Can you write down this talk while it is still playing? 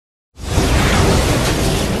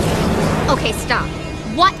Okay, stop.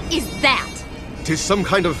 What is that? 'Tis some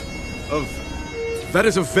kind of... That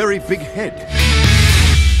is a very big head.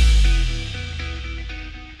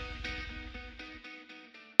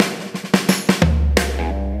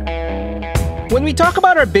 When we talk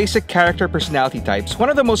about our basic character personality types, one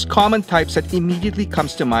of the most common types that immediately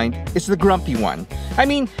comes to mind is the grumpy one. I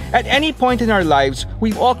mean, at any point in our lives,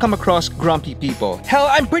 we've all come across grumpy people. Hell,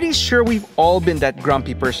 I'm pretty sure we've all been that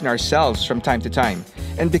grumpy person ourselves from time to time.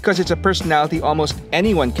 And because it's a personality almost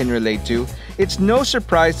anyone can relate to, it's no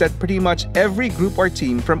surprise that pretty much every group or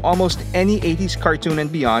team from almost any 80s cartoon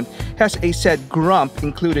and beyond has a said grump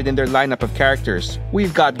included in their lineup of characters.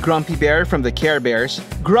 We've got Grumpy Bear from the Care Bears,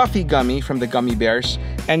 Gruffy Gummy from the Gummy Bears,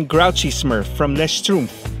 and Grouchy Smurf from Les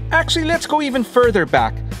Schtroumpfs. Actually, let's go even further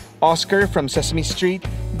back. Oscar from Sesame Street,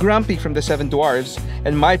 Grumpy from the Seven Dwarfs,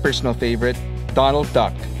 and my personal favorite, Donald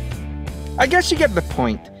Duck. I guess you get the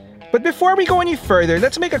point. But before we go any further,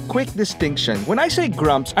 let's make a quick distinction. When I say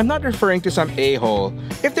grumps, I'm not referring to some a-hole.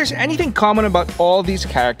 If there's anything common about all these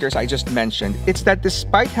characters I just mentioned, it's that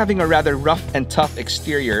despite having a rather rough and tough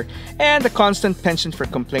exterior and a constant penchant for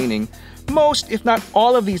complaining, most, if not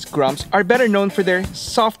all of these grumps are better known for their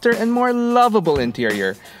softer and more lovable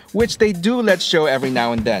interior, which they do let show every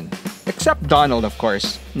now and then. Except Donald, of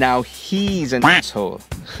course. Now he's an asshole.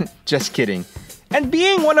 Just kidding. And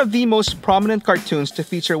being one of the most prominent cartoons to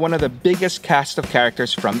feature one of the biggest cast of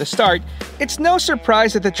characters from the start, it's no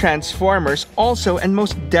surprise that the Transformers also and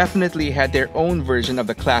most definitely had their own version of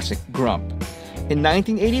the classic grump. In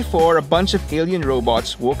 1984, a bunch of alien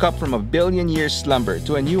robots woke up from a billion-year slumber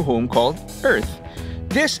to a new home called Earth.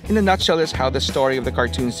 This, in a nutshell, is how the story of the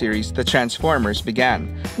cartoon series The Transformers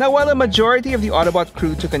began. Now, while a majority of the Autobot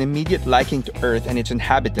crew took an immediate liking to Earth and its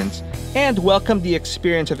inhabitants, and welcomed the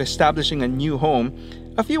experience of establishing a new home,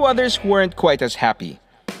 a few others weren't quite as happy.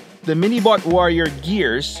 The minibot warrior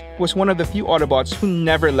Gears was one of the few Autobots who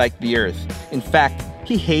never liked the Earth. In fact,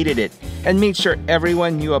 he hated it, and made sure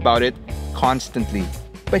everyone knew about it constantly.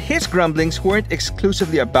 But his grumblings weren't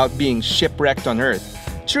exclusively about being shipwrecked on Earth.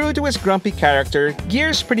 True to his grumpy character,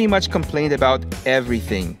 Gears pretty much complained about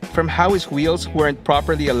everything, from how his wheels weren't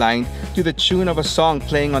properly aligned to the tune of a song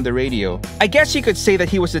playing on the radio. I guess you could say that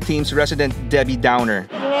he was the team's resident Debbie Downer.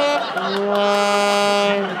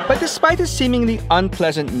 But despite his seemingly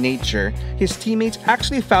unpleasant nature, his teammates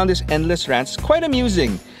actually found his endless rants quite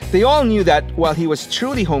amusing. They all knew that while he was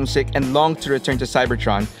truly homesick and longed to return to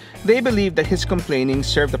Cybertron, they believed that his complaining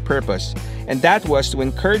served a purpose, and that was to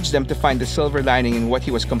encourage them to find the silver lining in what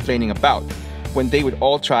he was complaining about, when they would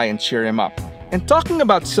all try and cheer him up. And talking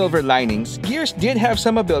about silver linings, Gears did have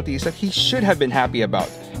some abilities that he should have been happy about.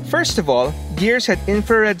 First of all, Gears had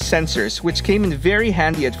infrared sensors which came in very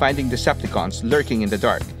handy at finding Decepticons lurking in the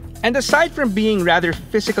dark. And aside from being rather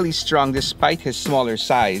physically strong despite his smaller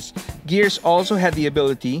size, Gears also had the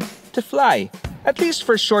ability to fly, at least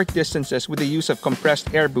for short distances with the use of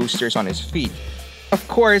compressed air boosters on his feet. Of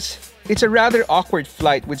course, it's a rather awkward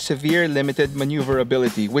flight with severe limited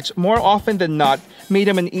maneuverability, which more often than not made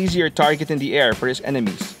him an easier target in the air for his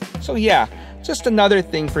enemies. So yeah, just another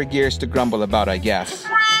thing for Gears to grumble about, I guess.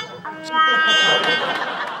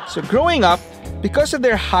 So growing up, because of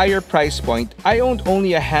their higher price point, I owned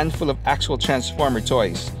only a handful of actual Transformer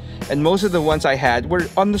toys, and most of the ones I had were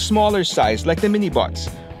on the smaller size, like the minibots.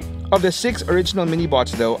 Of the 6 original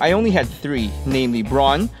minibots though, I only had 3, namely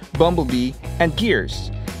Brawn, Bumblebee, and Gears.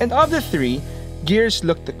 And of the 3, Gears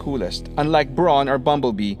looked the coolest. Unlike Brawn or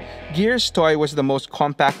Bumblebee, Gears' toy was the most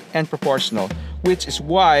compact and proportional, which is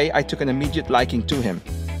why I took an immediate liking to him.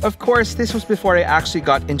 Of course, this was before I actually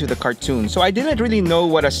got into the cartoon, so I didn't really know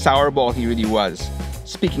what a sourball he really was.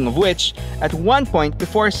 Speaking of which, at one point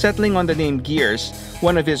before settling on the name Gears,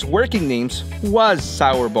 one of his working names was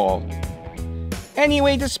Sourball.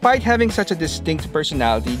 Anyway, despite having such a distinct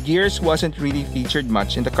personality, Gears wasn't really featured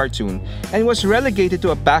much in the cartoon and was relegated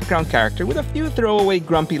to a background character with a few throwaway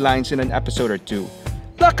grumpy lines in an episode or two.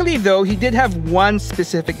 Luckily though, he did have one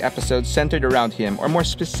specific episode centered around him, or more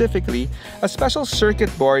specifically, a special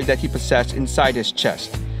circuit board that he possessed inside his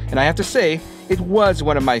chest. And I have to say, it was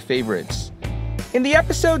one of my favorites. In the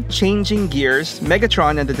episode Changing Gears,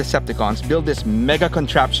 Megatron and the Decepticons build this mega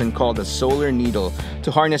contraption called a solar needle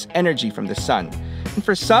to harness energy from the sun. And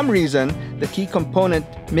for some reason, the key component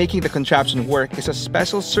making the contraption work is a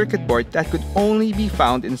special circuit board that could only be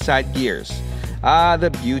found inside Gears. Ah, the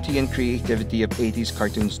beauty and creativity of 80s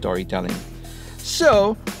cartoon storytelling.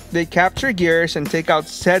 So, they capture Gears and take out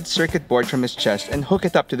said circuit board from his chest and hook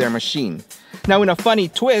it up to their machine. Now, in a funny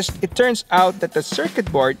twist, it turns out that the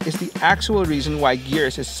circuit board is the actual reason why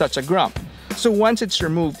Gears is such a grump. So once it's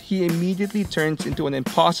removed, he immediately turns into an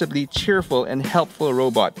impossibly cheerful and helpful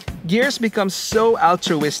robot. Gears becomes so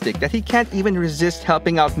altruistic that he can't even resist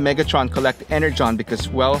helping out Megatron collect Energon because,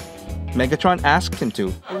 well, Megatron asked him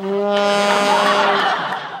to.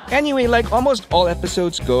 Anyway, like almost all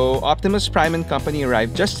episodes go, Optimus Prime and company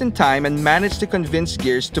arrive just in time and manage to convince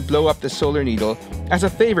Gears to blow up the Solar Needle as a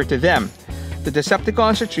favor to them. The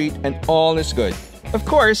Decepticons retreat and all is good. Of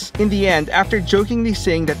course, in the end, after jokingly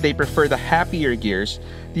saying that they prefer the happier Gears,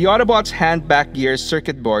 the Autobots hand back Gears'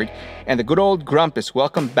 circuit board and the good old Grump is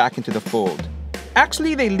welcomed back into the fold.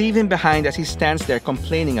 Actually, they leave him behind as he stands there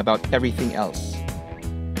complaining about everything else.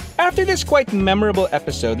 After this quite memorable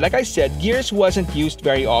episode, like I said, Gears wasn't used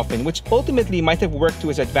very often, which ultimately might have worked to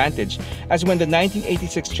his advantage, as when the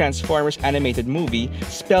 1986 Transformers animated movie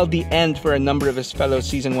spelled the end for a number of his fellow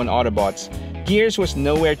Season 1 Autobots, Gears was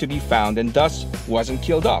nowhere to be found and thus wasn't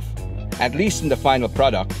killed off, at least in the final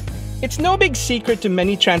product. It's no big secret to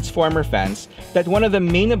many Transformer fans that one of the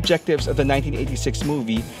main objectives of the 1986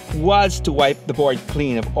 movie was to wipe the board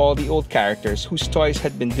clean of all the old characters whose toys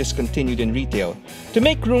had been discontinued in retail, to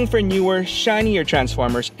make room for newer, shinier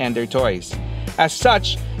Transformers and their toys. As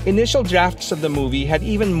such, initial drafts of the movie had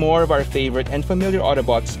even more of our favorite and familiar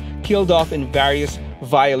Autobots killed off in various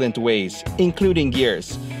violent ways, including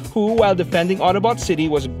Gears, who, while defending Autobot City,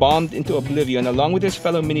 was bombed into oblivion along with his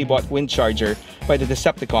fellow minibot Windcharger by the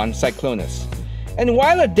Decepticon Cyclonus. And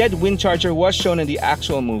while a dead Windcharger was shown in the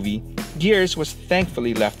actual movie, Gears was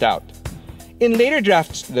thankfully left out. In later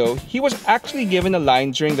drafts, though, he was actually given a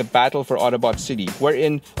line during the battle for Autobot City,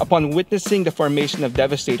 wherein, upon witnessing the formation of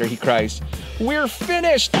Devastator, he cries, "We're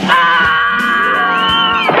finished!"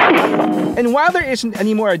 And while there isn't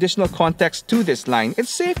any more additional context to this line, it's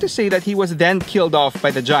safe to say that he was then killed off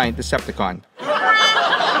by the giant Decepticon.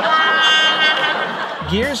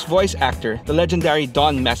 Gears' voice actor, the legendary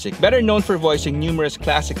Don Messick, better known for voicing numerous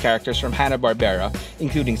classic characters from Hanna-Barbera,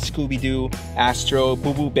 including Scooby-Doo, Astro,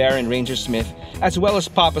 Boo Boo Bear, and Ranger Smith, as well as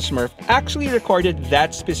Papa Smurf, actually recorded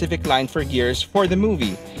that specific line for Gears for the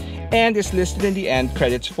movie, and is listed in the end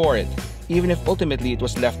credits for it, even if ultimately it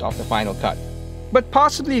was left off the final cut. But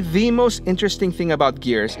possibly the most interesting thing about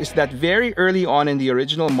Gears is that very early on in the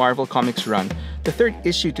original Marvel Comics run, the third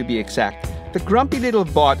issue to be exact, the grumpy little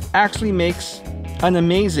bot actually makes an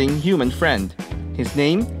amazing human friend. His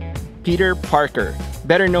name? Peter Parker,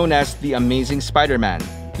 better known as the Amazing Spider-Man.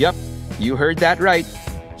 Yup, you heard that right,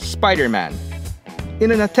 Spider-Man.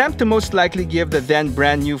 In an attempt to most likely give the then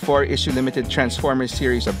brand new 4-issue limited Transformers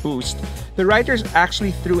series a boost, the writers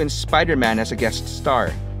actually threw in Spider-Man as a guest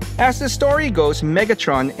star. As the story goes,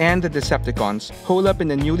 Megatron and the Decepticons hole up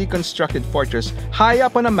in a newly constructed fortress high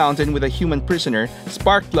up on a mountain with a human prisoner,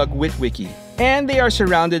 Sparkplug Witwicky. And they are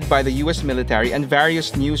surrounded by the US military and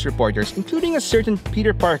various news reporters, including a certain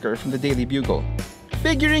Peter Parker from the Daily Bugle.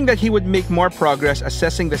 Figuring that he would make more progress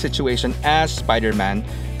assessing the situation as Spider-Man,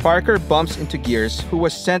 Parker bumps into Gears, who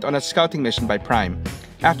was sent on a scouting mission by Prime.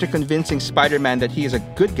 After convincing Spider-Man that he is a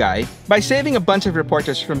good guy, by saving a bunch of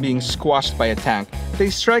reporters from being squashed by a tank,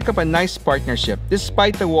 they strike up a nice partnership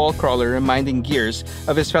despite the wall crawler reminding Gears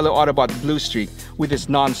of his fellow Autobot Bluestreak with his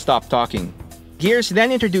non-stop talking. Gears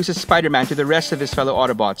then introduces Spider-Man to the rest of his fellow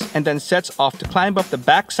Autobots and then sets off to climb up the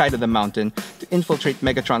backside of the mountain to infiltrate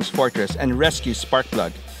Megatron's fortress and rescue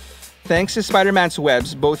Sparkplug. Thanks to Spider-Man's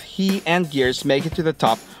webs, both he and Gears make it to the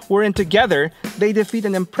top, wherein together, they defeat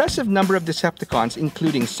an impressive number of Decepticons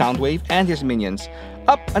including Soundwave and his minions,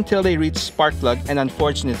 up until they reach Sparkplug and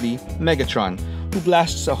unfortunately, Megatron, who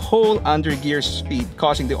blasts a hole under Gears' feet,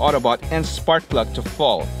 causing the Autobot and Sparkplug to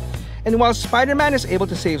fall. And while Spider-Man is able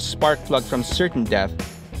to save Sparkplug from certain death,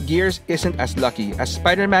 Gears isn't as lucky, as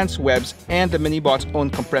Spider-Man's webs and the Minibot's own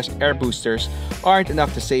compressed air boosters aren't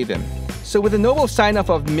enough to save him. So with a noble sign-off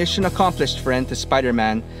of mission accomplished friend to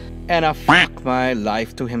Spider-Man, and a fuck my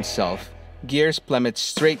life to himself, Gears plummets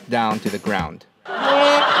straight down to the ground.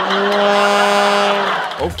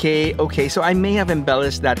 Okay, so I may have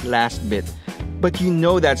embellished that last bit, but you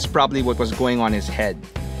know that's probably what was going on in his head.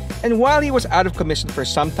 And while he was out of commission for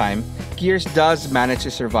some time, Gears does manage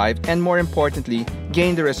to survive and, more importantly,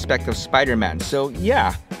 gain the respect of Spider-Man. So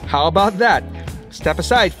yeah, how about that? Step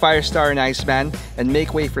aside, Firestar and Iceman, and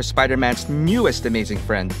make way for Spider-Man's newest amazing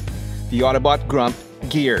friend, the Autobot Grump,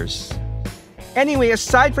 Gears. Anyway,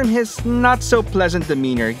 aside from his not-so-pleasant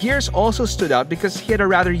demeanor, Gears also stood out because he had a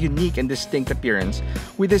rather unique and distinct appearance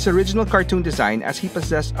with his original cartoon design, as he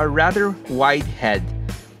possessed a rather wide head.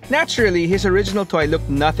 Naturally, his original toy looked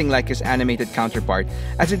nothing like his animated counterpart,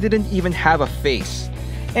 as it didn't even have a face.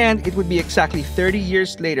 And it would be exactly 30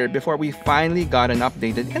 years later before we finally got an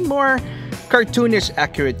updated and more cartoonish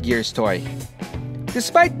accurate Gears toy.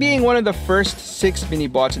 Despite being one of the first 6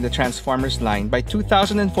 minibots in the Transformers line, by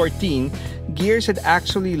 2014, Gears had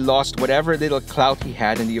actually lost whatever little clout he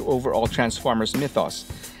had in the overall Transformers mythos,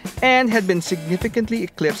 and had been significantly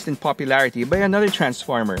eclipsed in popularity by another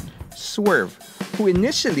Transformer, Swerve, who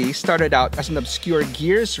initially started out as an obscure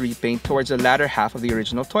Gears repaint towards the latter half of the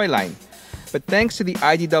original toy line. But thanks to the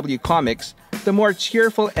IDW comics, the more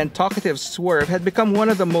cheerful and talkative Swerve had become one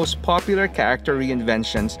of the most popular character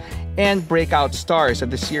reinventions and breakout stars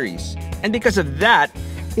of the series. And because of that,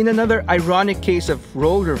 in another ironic case of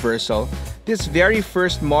role reversal, this very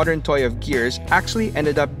first modern toy of Gears actually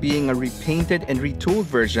ended up being a repainted and retooled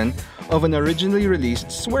version of an originally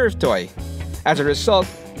released Swerve toy. As a result,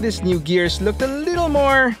 this new Gears looked a little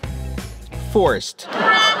more forced.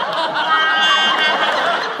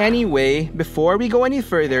 Anyway, before we go any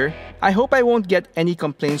further, I hope I won't get any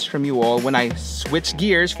complaints from you all when I switch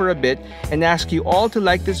gears for a bit and ask you all to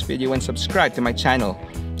like this video and subscribe to my channel.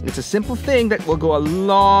 It's a simple thing that will go a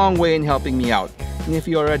long way in helping me out, and if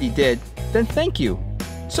you already did, then thank you.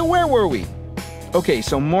 So where were we? Okay,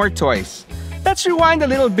 so more toys. Let's rewind a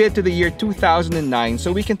little bit to the year 2009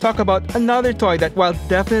 so we can talk about another toy that, while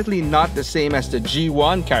definitely not the same as the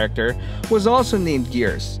G1 character, was also named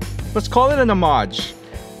Gears. Let's call it an homage.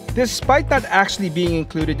 Despite not actually being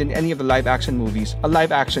included in any of the live-action movies, a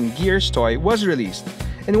live-action Gears toy was released,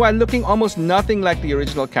 and while looking almost nothing like the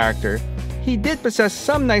original character, he did possess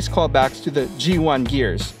some nice callbacks to the G1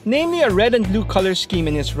 Gears, namely a red and blue color scheme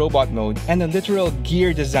in his robot mode and a literal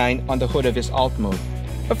gear design on the hood of his alt mode.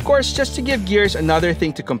 Of course, just to give Gears another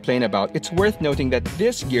thing to complain about, it's worth noting that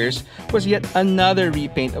this Gears was yet another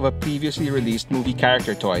repaint of a previously released movie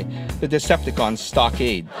character toy, the Decepticon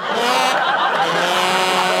Stockade.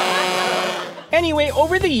 Anyway,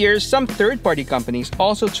 over the years, some third-party companies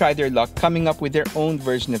also tried their luck coming up with their own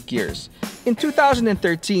version of Gears. In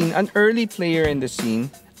 2013, an early player in the scene,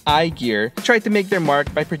 iGear, tried to make their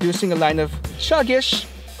mark by producing a line of chuggish,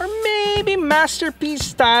 or maybe masterpiece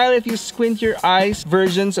style if you squint your eyes,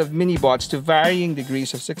 versions of minibots to varying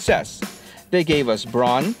degrees of success. They gave us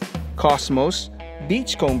Brawn, Cosmos,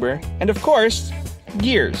 Beachcomber, and of course,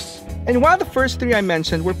 Gears. And while the first 3 I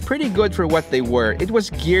mentioned were pretty good for what they were, it was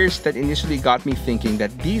Gears that initially got me thinking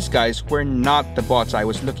that these guys were not the bots I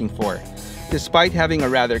was looking for. Despite having a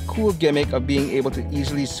rather cool gimmick of being able to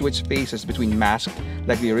easily switch faces between masked,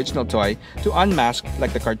 like the original toy, to unmasked,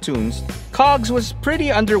 like the cartoons, Cogs was pretty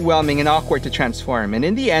underwhelming and awkward to transform, and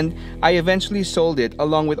in the end, I eventually sold it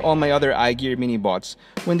along with all my other iGear mini-bots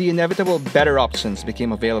when the inevitable better options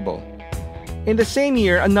became available. In the same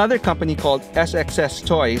year, another company called SXS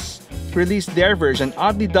Toys released their version,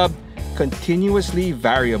 oddly dubbed Continuously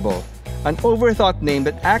Variable, an overthought name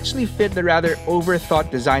that actually fit the rather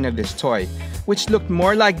overthought design of this toy, which looked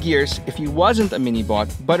more like Gears if he wasn't a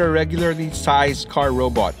minibot but a regularly sized car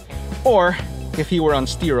robot, or if he were on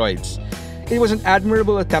steroids. It was an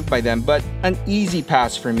admirable attempt by them, but an easy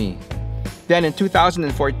pass for me. Then in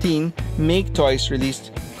 2014, Make Toys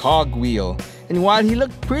released Cogwheel, and while he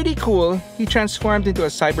looked pretty cool, he transformed into a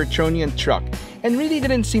Cybertronian truck and really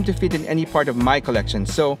didn't seem to fit in any part of my collection,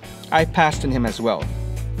 so I passed on him as well.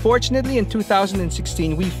 Fortunately, in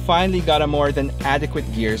 2016, we finally got a more than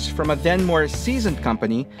adequate Gears from a then more seasoned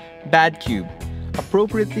company, Badcube,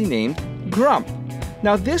 appropriately named Grump.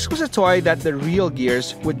 Now this was a toy that the real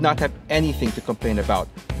Gears would not have anything to complain about.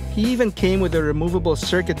 He even came with a removable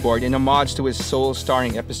circuit board in homage to his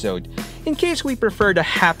soul-starring episode, in case we preferred a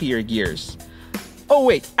happier Gears. Oh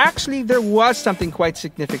wait, actually there was something quite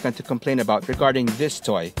significant to complain about regarding this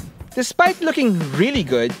toy. Despite looking really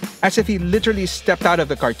good, as if he literally stepped out of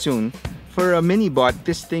the cartoon, for a minibot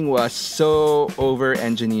this thing was so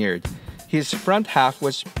over-engineered. His front half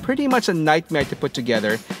was pretty much a nightmare to put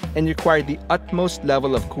together and required the utmost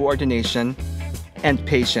level of coordination and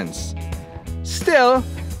patience. Still,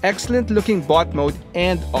 excellent looking bot mode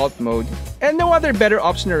and alt mode, and no other better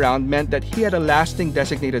option around meant that he had a lasting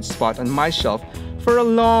designated spot on my shelf for a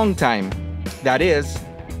long time. That is,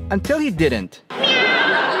 until he didn't.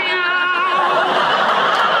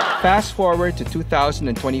 Fast forward to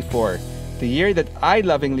 2024, the year that I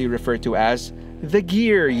lovingly refer to as the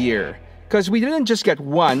Gear Year, because we didn't just get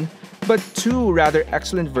one, but 2 rather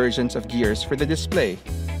excellent versions of Gears for the display.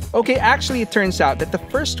 Okay, actually it turns out that the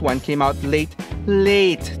first one came out late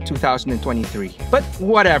 2023. But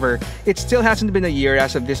whatever, it still hasn't been a year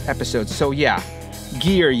as of this episode, so yeah,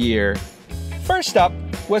 Gear Year. First up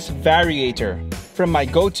was Variator, from my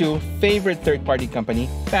go-to favorite third-party company,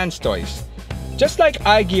 Fans Toys. Just like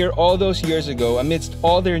iGear all those years ago, amidst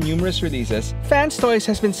all their numerous releases, Fans Toys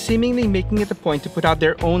has been seemingly making it a point to put out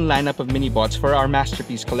their own lineup of minibots for our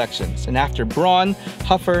masterpiece collections. And after Brawn,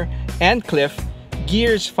 Huffer, and Cliff,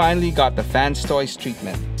 Gears finally got the Fans Toys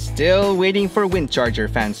treatment. Still waiting for Windcharger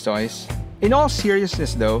Fans Toys. In all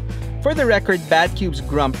seriousness though, for the record, Badcube's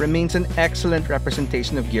Grump remains an excellent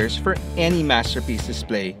representation of Gears for any Masterpiece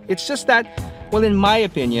display. It's just that, well, in my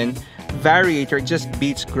opinion, Variator just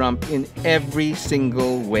beats Grump in every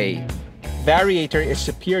single way. Variator is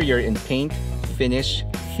superior in paint, finish,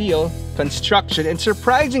 feel, construction, and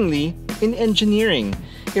surprisingly, in engineering.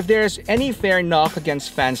 If there's any fair knock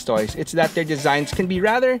against Fans Toys, it's that their designs can be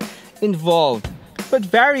rather involved. But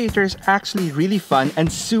Variator is actually really fun and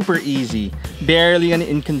super easy. Barely an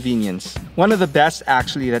inconvenience. One of the best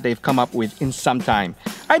actually that they've come up with in some time.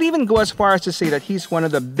 I'd even go as far as to say that he's one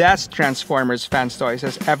of the best Transformers Fans Toys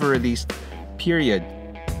has ever released, period.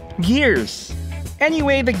 Gears!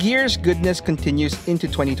 Anyway, the Gears goodness continues into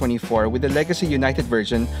 2024 with the Legacy United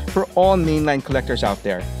version for all mainline collectors out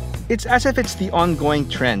there. It's as if it's the ongoing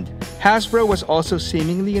trend. Hasbro was also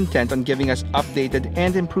seemingly intent on giving us updated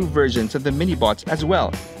and improved versions of the minibots as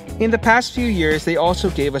well. In the past few years, they also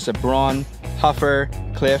gave us a Brawn, Huffer,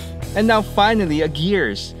 Cliff, and now finally a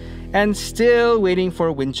Gears. And still waiting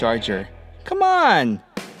for Windcharger. Come on!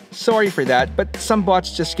 Sorry for that, but some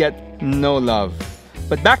bots just get no love.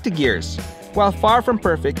 But back to Gears. While far from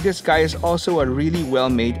perfect, this guy is also a really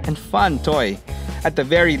well-made and fun toy. At the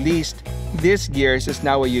very least, this Gears is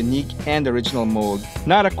now a unique and original mold,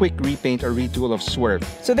 not a quick repaint or retool of Swerve.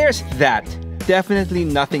 So there's that. Definitely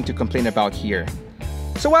nothing to complain about here.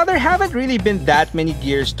 So while there haven't really been that many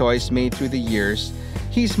Gears toys made through the years,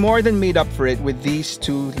 he's more than made up for it with these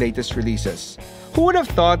two latest releases. Who would have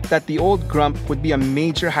thought that the old Grump would be a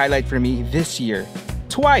major highlight for me this year?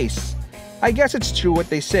 Twice! I guess it's true what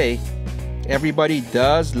they say. Everybody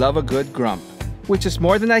does love a good Grump. Which is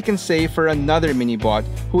more than I can say for another minibot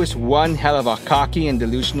who is one hell of a cocky and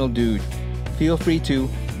delusional dude. Feel free to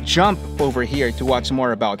jump over here to watch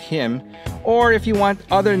more about him, or if you want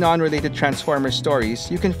other non-related Transformers stories,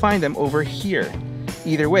 you can find them over here.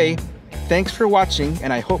 Either way, thanks for watching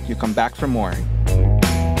and I hope you come back for more.